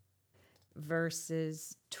 139,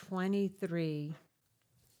 verses 23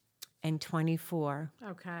 and 24.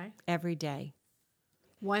 Okay. Every day.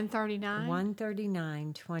 139?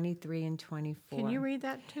 139, 23, and 24. Can you read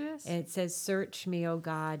that to us? It says, search me, O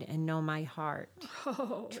God, and know my heart.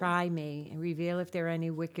 Oh. Try me and reveal if there are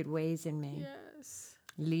any wicked ways in me. Yes.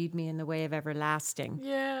 Lead me in the way of everlasting.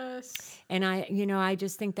 Yes. And I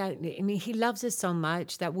just think that, he loves us so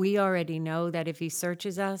much that we already know that if he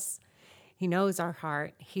searches us, he knows our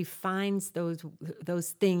heart. He finds those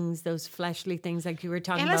things, those fleshly things like you were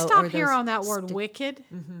talking about. And let's stop here on that word wicked.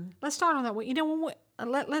 Mm-hmm. Let's start on that. You know,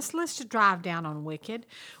 let's just drive down on wicked.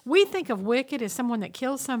 We think of wicked as someone that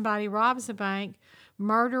kills somebody, robs a bank,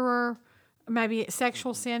 murderer, maybe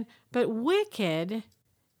sexual sin. But wicked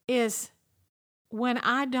is when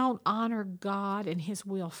I don't honor God and his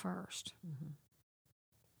will first. Mm-hmm.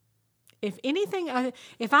 If anything,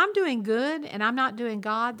 if I'm doing good and I'm not doing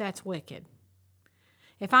God, that's wicked.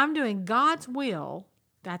 If I'm doing God's will,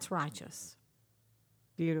 that's righteous.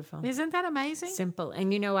 Beautiful. Isn't that amazing? Simple.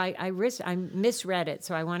 And, you know, I misread it,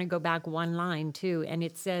 so I want to go back one line, too. And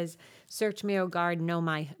it says, search me, O God, and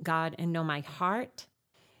know my heart.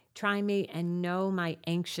 Try me and know my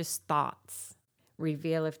anxious thoughts.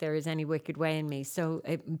 Reveal if there is any wicked way in me. So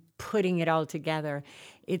putting it all together,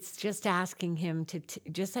 it's just asking him to,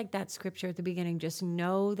 just like that scripture at the beginning, just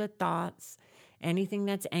know the thoughts Anything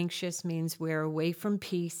that's anxious means we're away from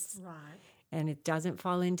peace. Right. And it doesn't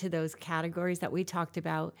fall into those categories that we talked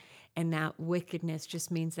about. And that wickedness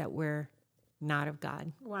just means that we're not of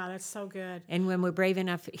God. Wow, that's so good. And when we're brave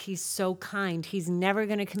enough, he's so kind. He's never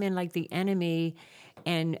going to come in like the enemy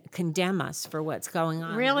and condemn us for what's going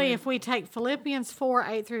on. Really, if we take Philippians 4,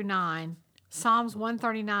 8 through 9, Psalms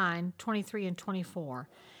 139, 23 and 24,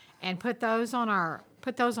 and put those on our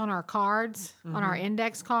cards, on our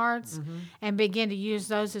index cards, and begin to use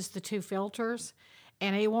those as the two filters,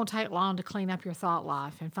 and it won't take long to clean up your thought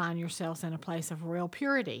life and find yourselves in a place of real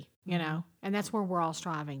purity, you know, and that's where we're all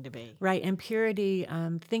striving to be. Right, and purity,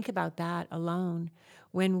 think about that alone.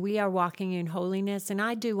 When we are walking in holiness, and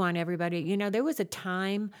I do want everybody, you know, there was a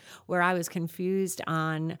time where I was confused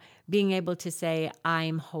on being able to say,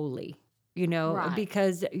 I'm holy, you know, Right.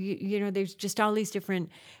 because, you know, there's just all these different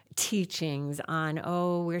teachings on,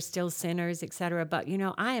 oh, we're still sinners, et cetera. But, you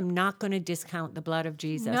know, I am not going to discount the blood of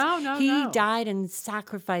Jesus. No, He no. died and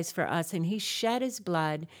sacrificed for us, and he shed his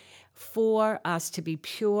blood for us to be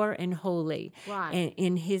pure and holy. Right. And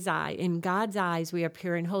in his eye, in God's eyes, we are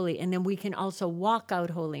pure and holy. And then we can also walk out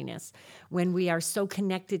holiness when we are so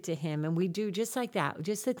connected to him. And we do just like that,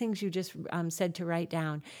 just the things you just said to write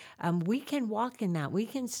down. We can walk in that. We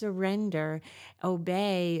can surrender,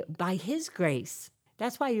 obey by his grace.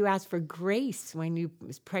 That's why you ask for grace when you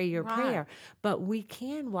pray your Right. prayer. But we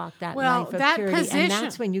can walk that Well, life of that purity, position- and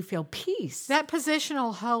that's when you feel peace. That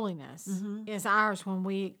positional holiness is ours when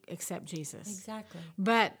we accept Jesus. Exactly.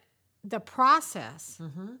 But the process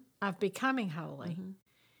of becoming holy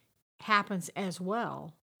happens as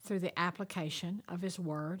well through the application of his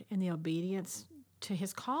word and the obedience to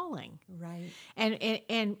his calling. Right.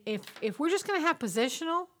 And if we're just going to have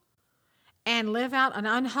positional and live out an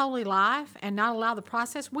unholy life and not allow the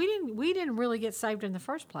process, we didn't really get saved in the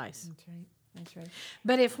first place. That's right. That's right.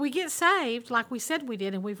 But if we get saved, like we said we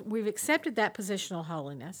did, and we've accepted that positional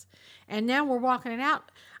holiness, and now we're walking it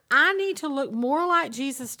out, I need to look more like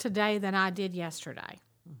Jesus today than I did yesterday.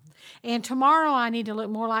 And tomorrow I need to look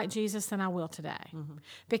more like Jesus than I will today.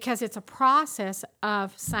 Because it's a process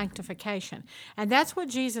of sanctification. And that's what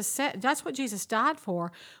Jesus said, that's what Jesus died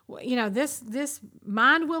for. You know, this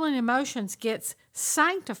mind, will, and emotions gets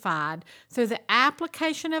sanctified through the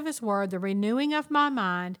application of his word, the renewing of my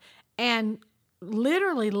mind, and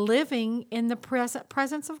literally living in the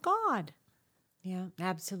presence of God. Yeah,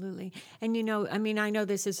 absolutely. And, you know, I mean, I know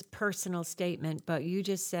this is a personal statement, but you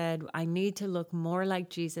just said, I need to look more like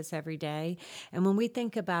Jesus every day. And when we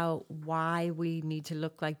think about why we need to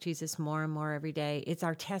look like Jesus more and more every day, it's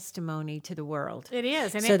our testimony to the world. It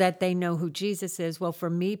is. And so that they know who Jesus is. Well, for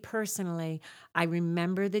me personally, I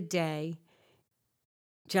remember the day,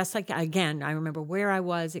 just like, again, I remember where I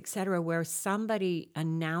was, et cetera, where somebody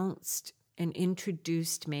announced and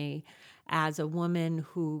introduced me as a woman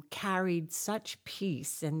who carried such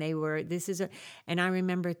peace, and and I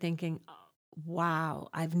remember thinking, wow,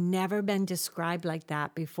 I've never been described like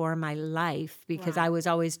that before in my life, because I was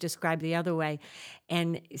always described the other way.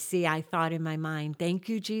 And see, I thought in my mind, thank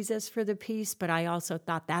you, Jesus, for the peace, but I also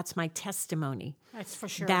thought that's my testimony. That's for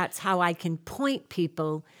sure. That's how I can point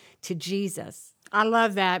people to Jesus. I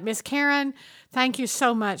love that. Miss Karen, thank you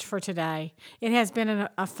so much for today. It has been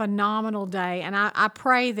a phenomenal day, and I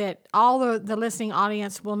pray that all the listening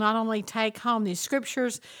audience will not only take home these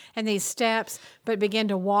scriptures and these steps, but begin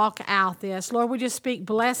to walk out this. Lord, we just speak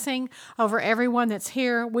blessing over everyone that's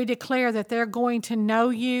here. We declare that they're going to know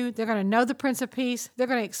you. They're going to know the Prince of Peace. They're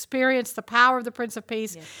going to experience the power of the Prince of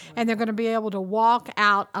Peace, and they're going to be able to walk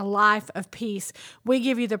out a life of peace. We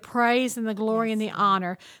give you the praise and the glory and the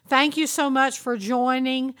honor. Thank you so much for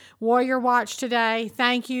joining Warrior Watch today.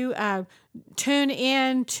 Thank you. Tune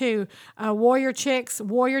in to Warrior Chicks,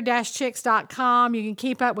 warrior-chicks.com. You can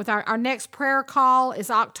keep up with our next prayer call is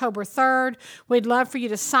October 3rd. We'd love for you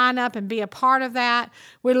to sign up and be a part of that.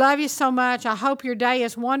 We love you so much. I hope your day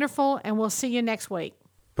is wonderful, and we'll see you next week.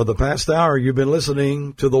 For the past hour, you've been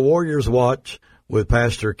listening to the Warriors Watch with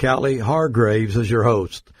Pastor Callie Hargraves as your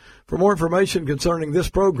host. For more information concerning this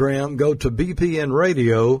program, go to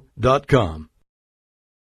bpnradio.com.